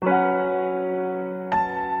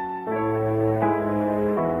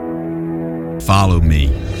Follow me.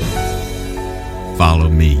 Follow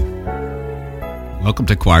me. Welcome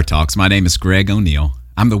to Choir Talks. My name is Greg O'Neill.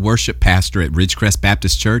 I'm the worship pastor at Ridgecrest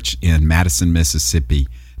Baptist Church in Madison, Mississippi.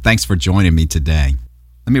 Thanks for joining me today.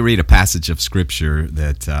 Let me read a passage of Scripture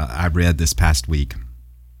that I read this past week.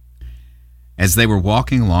 As they were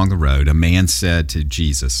walking along the road, a man said to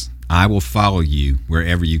Jesus, "I will follow you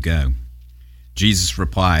wherever you go." Jesus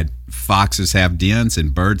replied, "Foxes have dens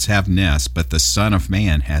and birds have nests, but the Son of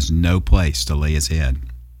Man has no place to lay his head."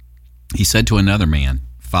 He said to another man,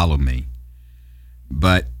 "Follow me."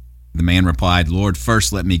 But the man replied, "Lord,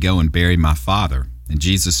 first let me go and bury my father." And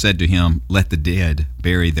Jesus said to him, "Let the dead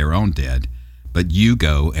bury their own dead, but you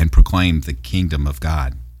go and proclaim the kingdom of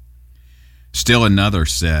God." Still another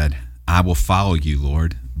said, "I will follow you,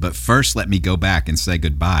 Lord, but first let me go back and say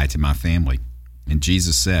goodbye to my family." And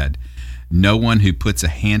Jesus said, "No one who puts a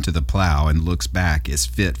hand to the plow and looks back is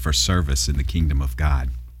fit for service in the kingdom of God."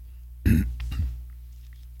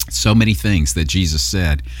 So many things that Jesus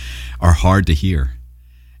said are hard to hear,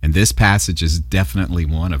 and this passage is definitely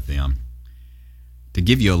one of them. To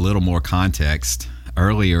give you a little more context,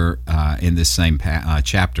 earlier in this same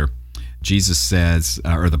chapter, Jesus says,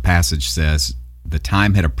 or the passage says, the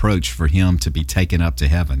time had approached for him to be taken up to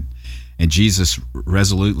heaven, and Jesus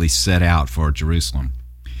resolutely set out for Jerusalem.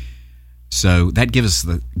 So that gives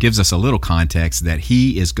us a little context that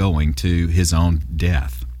he is going to his own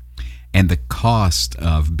death. And the cost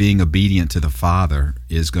of being obedient to the Father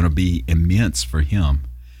is going to be immense for him.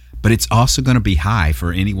 But it's also going to be high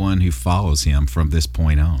for anyone who follows him from this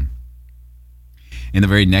point on. In the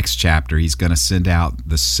very next chapter, he's going to send out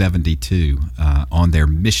the 72 on their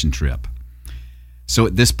mission trip. So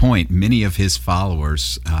at this point, many of his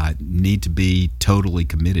followers need to be totally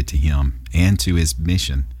committed to him and to his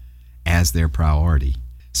mission as their priority.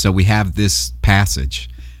 So we have this passage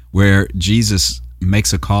where Jesus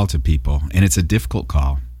makes a call to people, and it's a difficult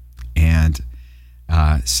call. And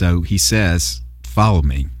so he says, "Follow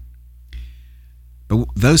me." But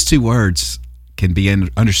those two words can be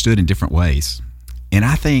understood in different ways. And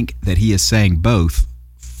I think that he is saying both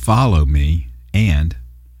follow me and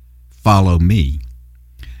follow me.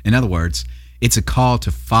 In other words, it's a call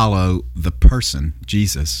to follow the person,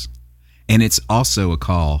 Jesus. And it's also a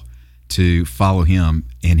call to follow him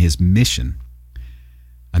and his mission.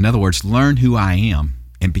 In other words, learn who I am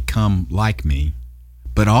and become like me,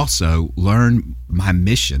 but also learn my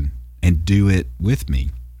mission and do it with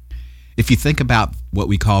me. If you think about what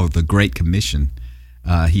we call the Great Commission,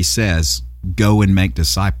 he says, "Go and make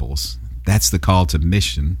disciples." That's the call to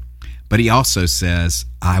mission. But he also says,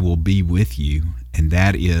 "I will be with you," and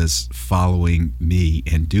that is following me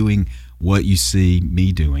and doing what you see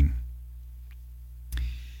me doing.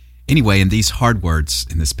 Anyway, in these hard words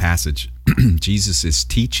in this passage, Jesus is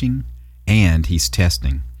teaching and he's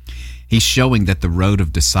testing. He's showing that the road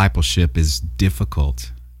of discipleship is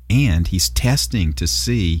difficult, and he's testing to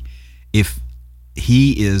see if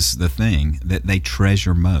he is the thing that they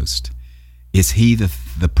treasure most. Is he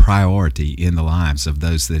the priority in the lives of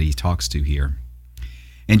those that he talks to here?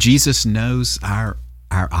 And Jesus knows our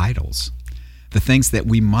idols, the things that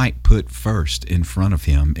we might put first in front of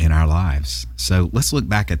him in our lives. So let's look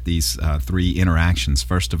back at these three interactions.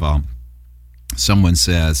 First of all, someone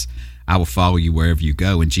says, "I will follow you wherever you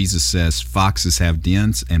go." And Jesus says, "Foxes have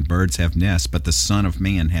dens and birds have nests, but the Son of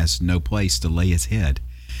Man has no place to lay his head."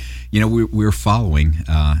 You know, we're following,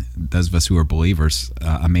 those of us who are believers,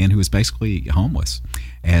 a man who was basically homeless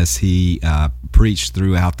as he preached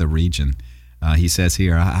throughout the region. He says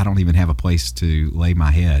here, "I don't even have a place to lay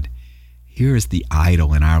my head." Here is the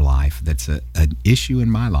idol in our life that's an issue in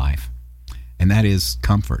my life, and that is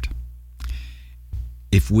comfort.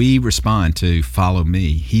 If we respond to follow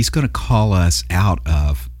me, he's going to call us out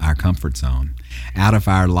of our comfort zone, out of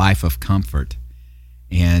our life of comfort.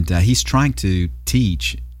 And he's trying to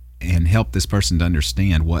teach and help this person to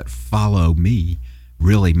understand what follow me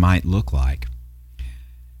really might look like.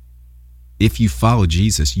 If you follow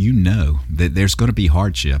Jesus, you know that there's going to be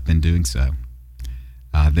hardship in doing so.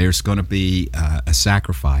 There's going to be a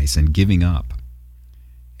sacrifice and giving up.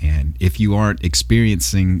 And if you aren't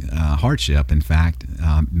experiencing hardship, in fact,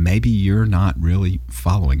 maybe you're not really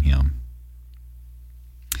following him.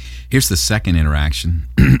 Here's the second interaction.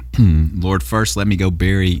 "Lord, first let me go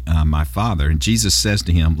bury my father." And Jesus says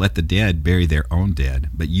to him, "Let the dead bury their own dead,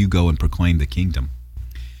 but you go and proclaim the kingdom."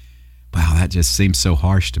 Wow, that just seems so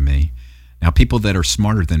harsh to me. Now, people that are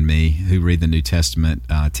smarter than me who read the New Testament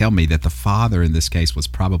tell me that the father in this case was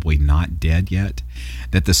probably not dead yet,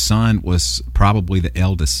 that the son was probably the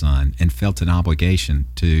eldest son and felt an obligation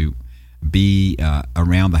to be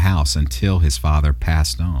around the house until his father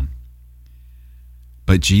passed on.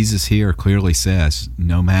 But Jesus here clearly says,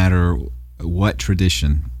 no matter what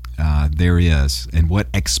tradition there is and what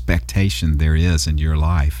expectation there is in your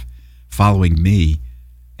life, following me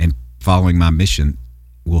and following my mission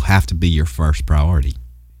will have to be your first priority.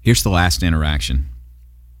 Here's the last interaction.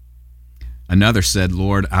 Another said,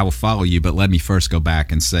 Lord, I will follow you, but let me first go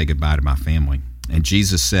back and say goodbye to my family. And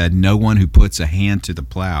Jesus said, no one who puts a hand to the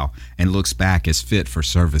plow and looks back is fit for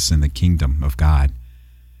service in the kingdom of God.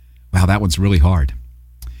 Wow, that one's really hard.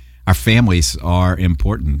 Our families are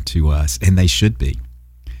important to us, and they should be.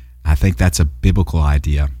 I think that's a biblical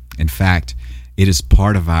idea. In fact, it is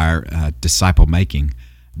part of our disciple making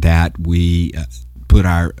that we put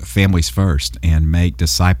our families first and make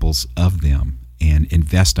disciples of them and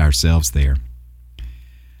invest ourselves there.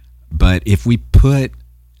 But if we put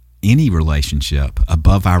any relationship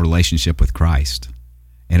above our relationship with Christ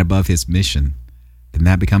and above his mission, then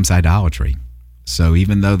that becomes idolatry. So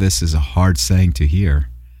even though this is a hard saying to hear,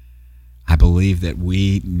 I believe that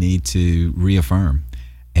we need to reaffirm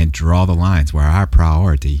and draw the lines where our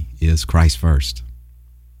priority is Christ first.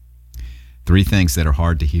 3 things that are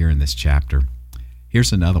hard to hear in this chapter.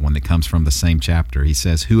 Here's another one that comes from the same chapter. He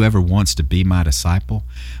says, whoever wants to be my disciple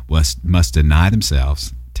must deny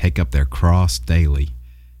themselves, take up their cross daily,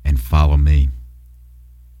 and follow me.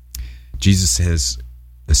 Jesus says,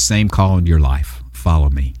 the same call in your life, follow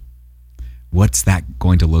me. What's that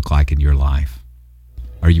going to look like in your life?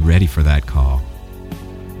 Are you ready for that call?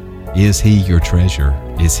 Is he your treasure?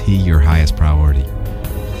 Is he your highest priority?